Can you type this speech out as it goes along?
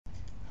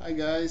Hi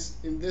guys,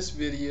 in this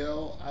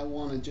video I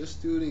want to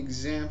just do an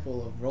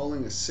example of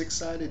rolling a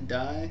six-sided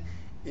die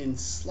in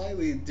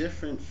slightly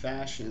different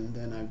fashion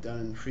than I've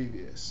done in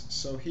previous.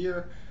 So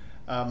here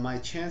my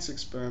chance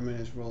experiment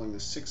is rolling a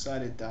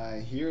six-sided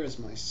die. Here is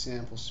my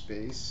sample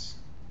space,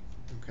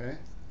 okay,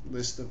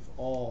 list of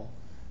all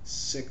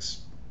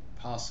 6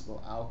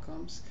 possible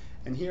outcomes,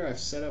 and here I've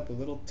set up a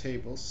little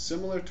table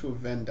similar to a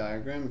Venn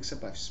diagram,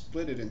 except I've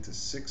split it into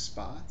 6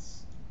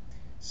 spots,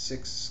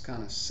 6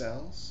 kind of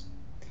cells.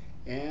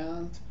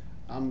 And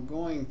I'm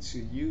going to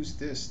use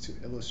this to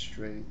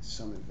illustrate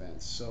some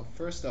events. So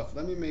first off,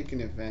 let me make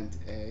an event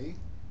A,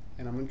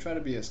 and I'm going to try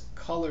to be as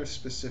color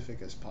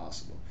specific as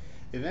possible.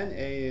 Event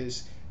A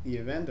is the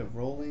event of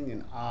rolling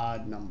an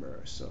odd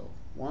number, so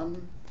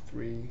 1,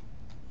 3,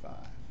 5.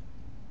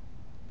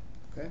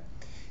 Okay,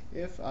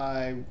 if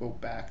I go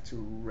back to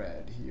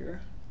red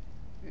here,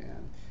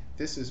 and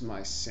this is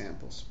my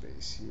sample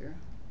space here.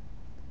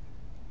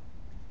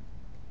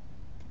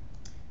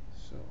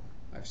 So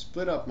I've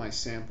split up my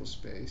sample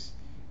space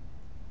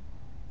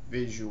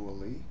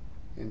visually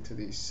into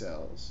these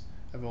cells.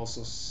 I've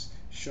also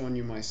shown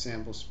you my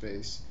sample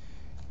space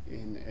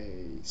in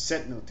a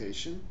set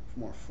notation,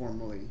 more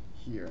formally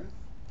here.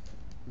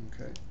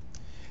 Okay.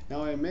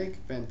 Now I make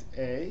event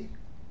A,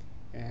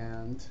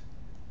 and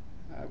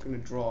I'm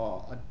going to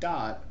draw a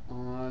dot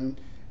on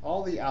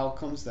all the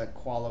outcomes that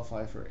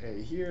qualify for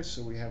A here.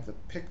 So we have the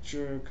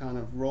picture kind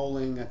of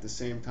rolling at the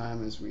same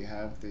time as we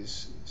have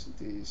these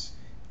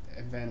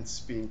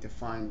events being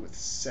defined with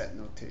set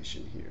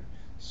notation here.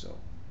 So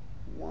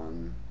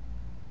 1,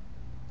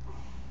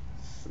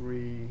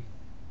 3,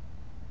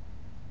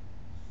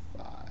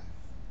 5.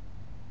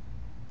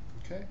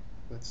 Okay,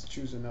 let's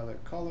choose another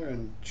color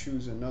and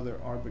choose another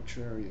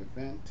arbitrary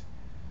event.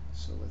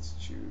 So let's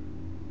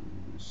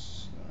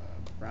choose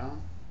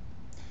brown.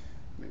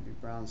 Maybe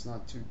brown's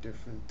not too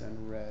different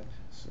than red,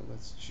 so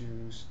let's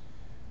choose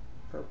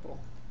purple.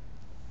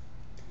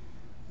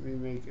 Let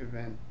me make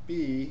event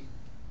B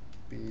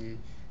be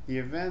the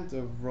event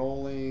of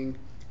rolling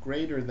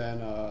greater than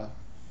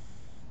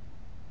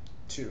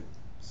 2.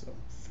 So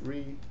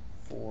 3,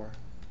 4,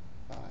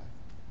 5,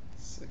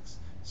 6.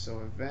 So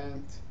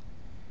event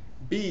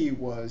B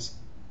was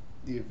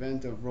the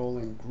event of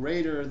rolling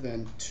greater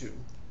than 2.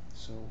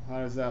 So how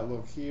does that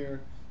look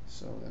here?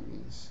 So that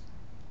means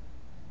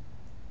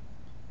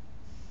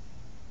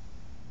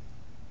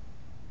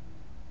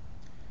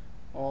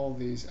all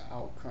these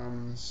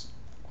outcomes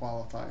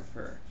qualify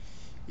for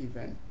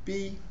event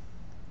B.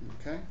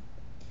 Okay,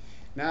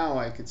 now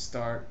I could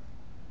start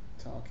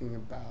talking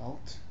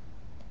about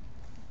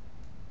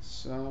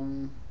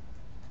some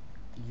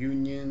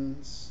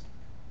unions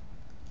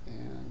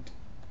and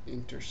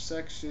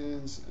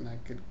intersections, and I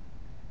could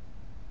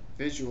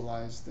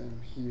visualize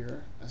them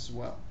here as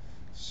well.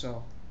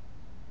 So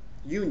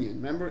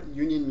union, remember,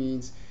 union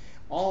means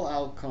all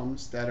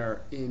outcomes that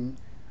are in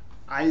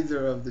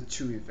either of the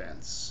 2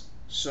 events.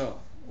 So,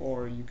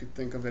 or you could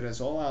think of it as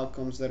all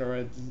outcomes that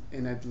are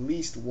in at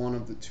least one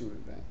of the 2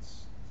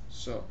 events.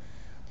 So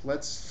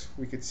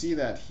we could see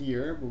that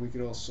here, but we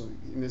could also,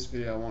 in this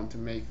video I want to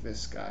make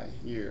this guy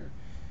here.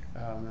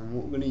 And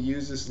we're going to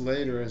use this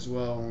later as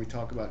well when we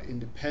talk about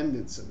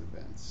independence of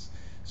events.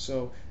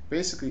 So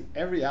basically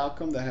every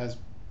outcome that has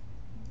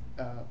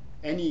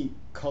any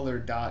color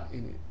dot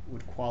in it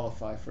would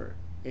qualify for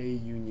A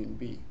union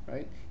B,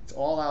 right? It's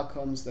all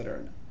outcomes that are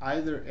in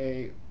either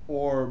A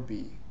or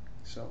B.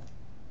 So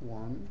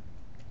 1,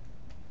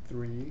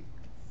 3,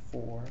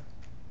 4,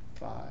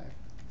 5,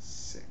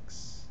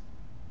 6.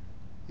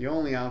 The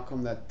only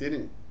outcome that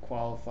didn't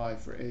qualify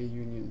for A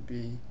union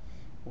B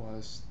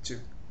was 2.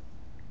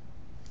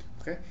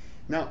 Okay,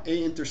 now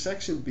A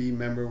intersection B,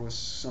 remember, was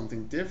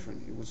something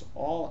different. It was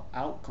all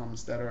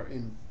outcomes that are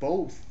in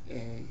both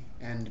A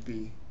and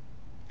B.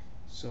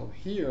 So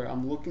here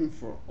I'm looking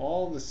for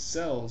all the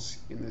cells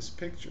in this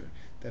picture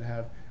that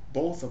have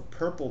both a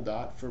purple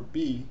dot for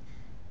B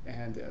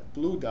and a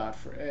blue dot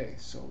for A.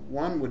 So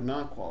 1 would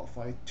not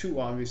qualify, 2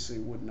 obviously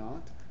would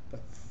not,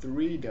 but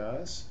 3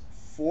 does,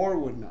 4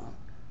 would not,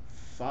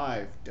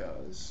 5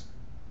 does,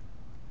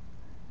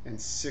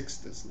 and 6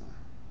 does not.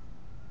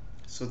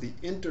 So the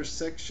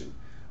intersection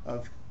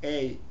of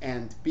A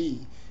and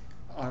B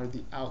are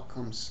the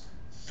outcomes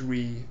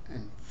 3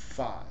 and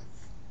 5.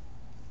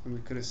 And we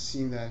could have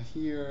seen that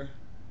here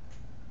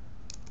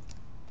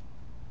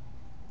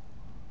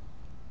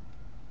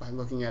by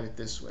looking at it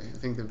this way. I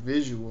think the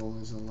visual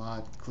is a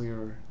lot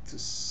clearer to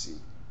see.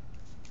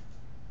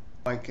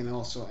 I can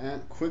also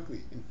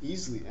quickly and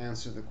easily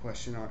answer the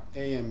question, are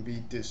A and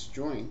B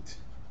disjoint?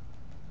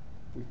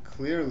 We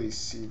clearly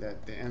see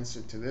that the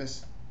answer to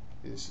this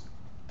is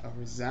a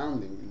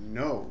resounding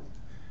no,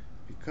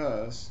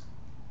 because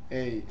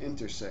A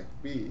intersect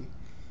B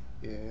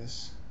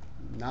is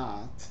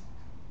not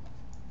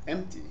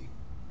empty,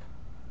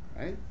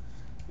 right?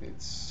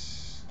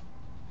 It's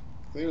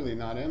clearly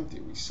not empty.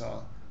 We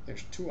saw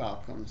there's 2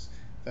 outcomes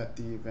that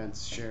the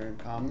events share in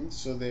common,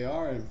 so they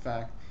are in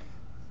fact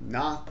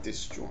not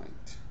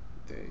disjoint.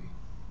 They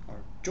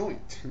are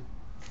joint.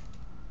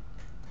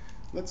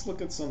 let's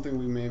look at something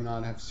we may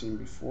not have seen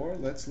before.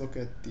 Let's look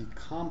at the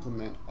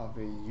complement of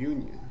a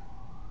union.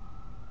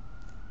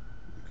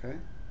 Okay?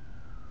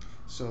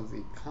 So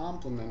the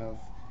complement of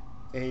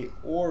A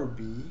or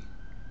B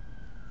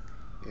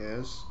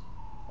is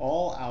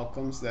all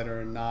outcomes that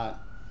are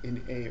not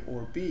in A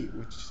or B,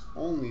 which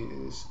only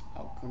is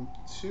outcome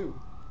 2,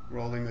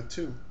 rolling a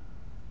 2.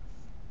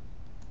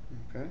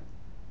 Okay?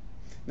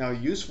 Now, a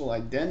useful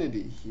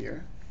identity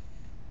here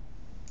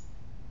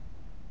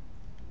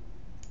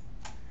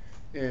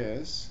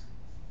is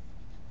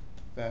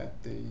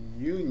that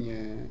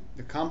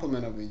the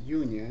complement of a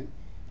union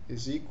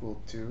is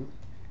equal to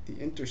the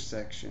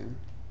intersection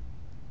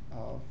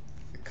of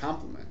the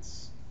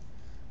complements.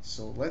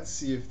 So let's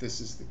see if this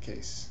is the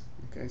case.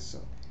 Okay, so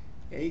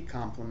A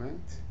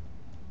complement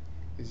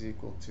is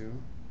equal to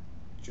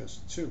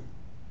just 2,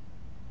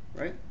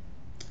 right?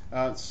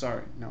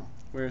 Sorry, no.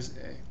 Where's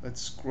A? Let's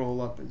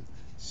scroll up and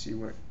see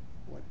what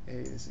A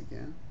is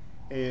again.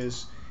 A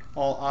is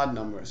all odd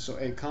numbers, so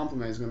A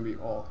complement is going to be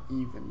all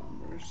even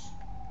numbers.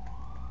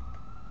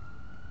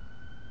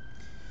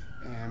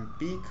 And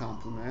B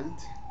complement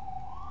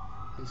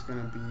is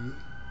going to be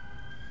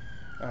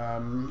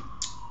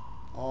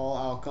all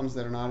outcomes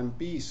that are not in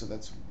B, so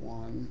that's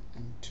 1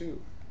 and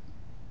 2.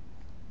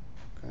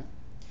 Okay.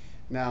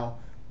 Now,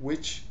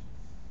 which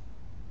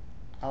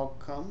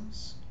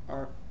outcomes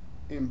are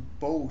in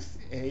both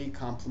A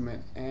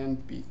complement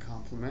and B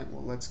complement?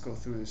 Well, let's go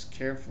through this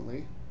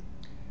carefully.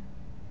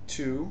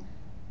 2,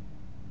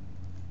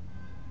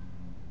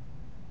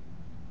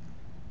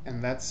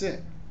 and that's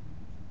it,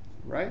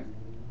 right?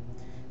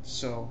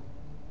 So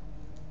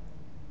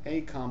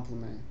A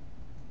complement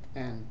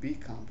and B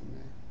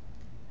complement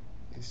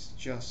is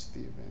just the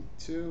event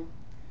 2,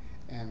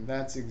 and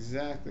that's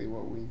exactly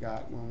what we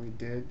got when we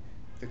did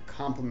the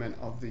complement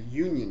of the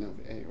union of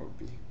A or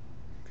B.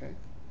 Okay,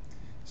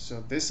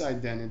 so this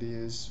identity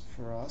is,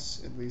 for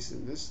us, at least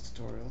in this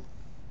tutorial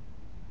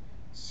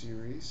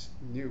series,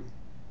 new.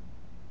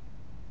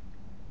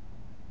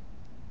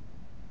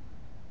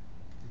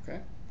 Okay,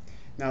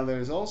 now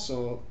this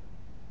also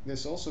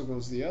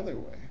goes the other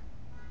way,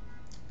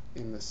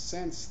 in the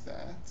sense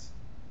that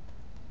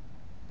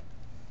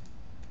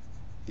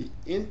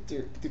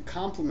the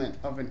complement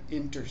of an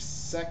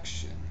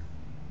intersection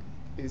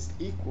is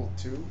equal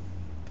to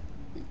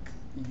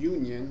the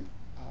union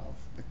of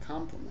the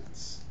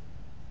complements.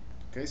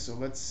 Okay, so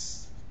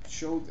let's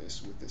show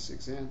this with this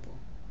example.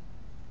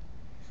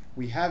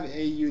 We have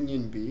A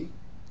union B,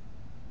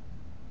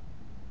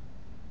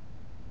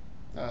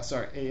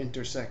 A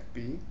intersect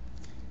B.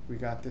 We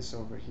got this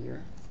over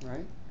here,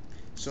 right?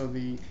 So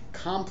the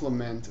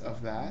complement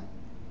of that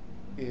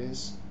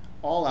is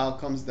all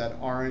outcomes that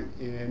aren't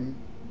in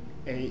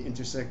A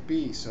intersect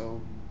B.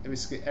 So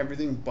basically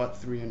everything but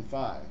 3 and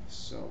 5.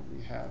 So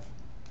we have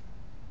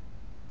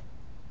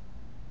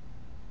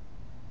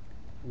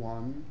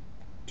 1,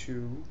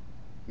 2,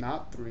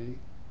 not 3,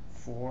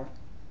 4,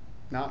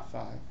 not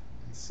 5,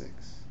 and 6.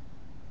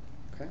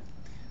 Okay?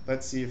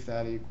 Let's see if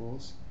that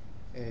equals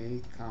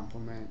A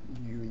complement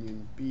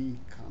union B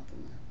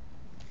complement.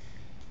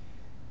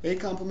 A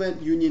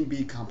complement union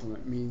B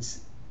complement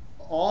means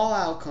all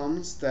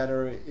outcomes that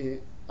are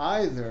in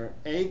either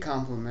A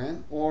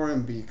complement or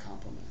in B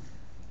complement.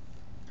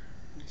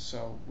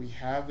 So we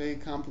have A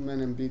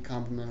complement and B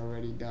complement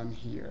already done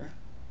here.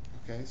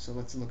 Okay, so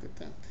let's look at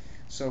them.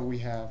 So we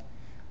have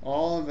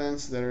all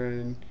events that are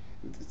in,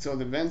 so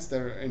the events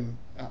that are in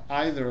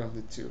either of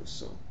the two.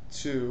 So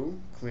 2,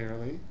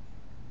 clearly,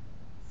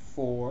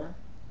 4,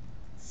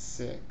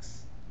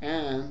 6,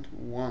 and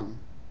 1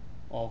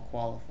 all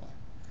qualify.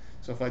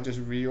 So if I just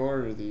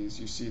reorder these,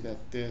 you see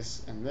that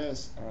this and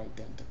this are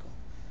identical.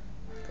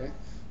 Okay,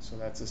 so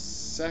that's a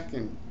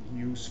second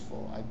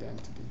useful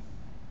identity.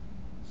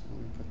 So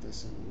let me put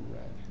this in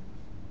red.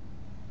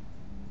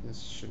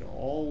 This should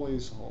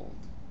always hold.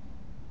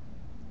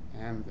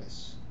 And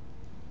this.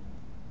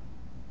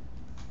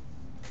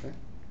 Okay.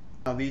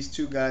 Now these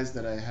two guys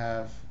that I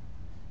have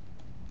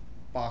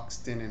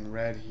boxed in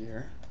red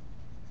here,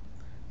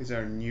 these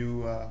are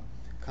new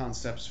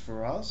concepts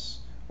for us,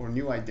 or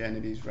new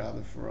identities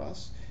rather for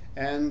us,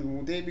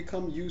 and they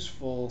become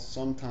useful.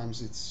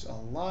 Sometimes it's a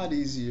lot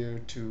easier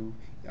to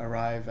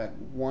arrive at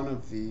one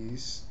of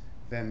these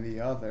than the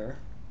other,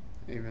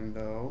 even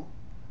though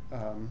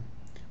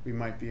we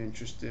might be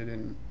interested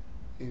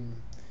in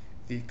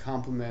the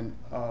complement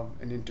of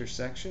an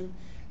intersection.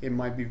 It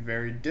might be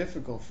very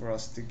difficult for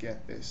us to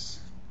get this.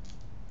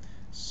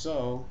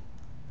 So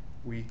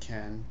we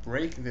can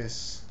break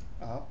this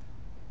up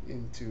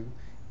into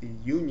the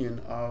union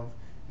of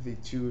the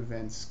two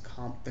events,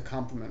 the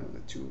complement of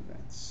the two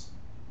events.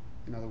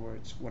 In other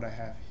words, what I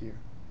have here.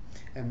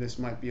 And this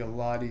might be a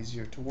lot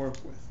easier to work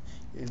with.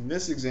 In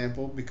this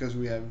example, because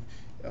we have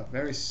a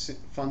very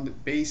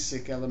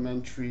basic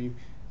elementary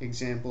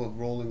example of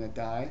rolling a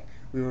die,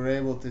 we were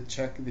able to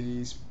check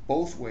these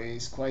both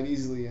ways quite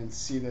easily and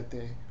see that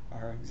they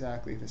are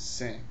exactly the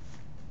same.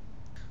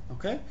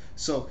 Okay,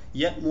 so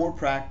yet more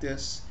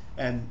practice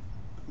and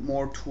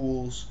more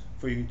tools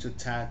for you to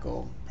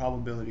tackle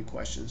probability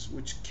questions,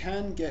 which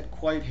can get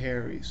quite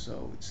hairy.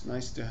 So it's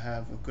nice to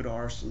have a good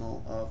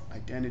arsenal of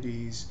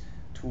identities,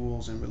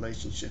 tools, and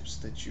relationships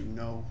that you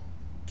know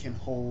can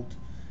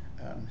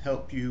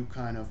help you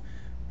kind of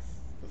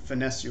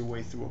finesse your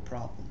way through a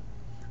problem.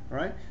 All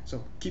right,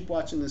 so keep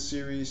watching this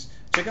series.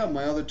 Check out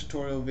my other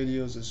tutorial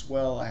videos as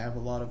well. I have a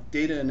lot of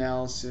data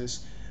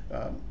analysis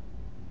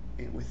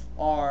with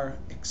R,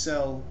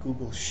 Excel,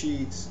 Google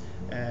Sheets,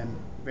 and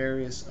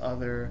various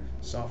other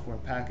software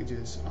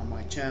packages on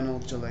my channel,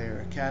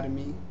 Jalea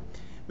Academy.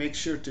 Make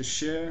sure to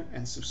share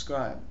and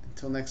subscribe.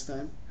 Until next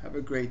time, have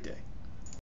a great day.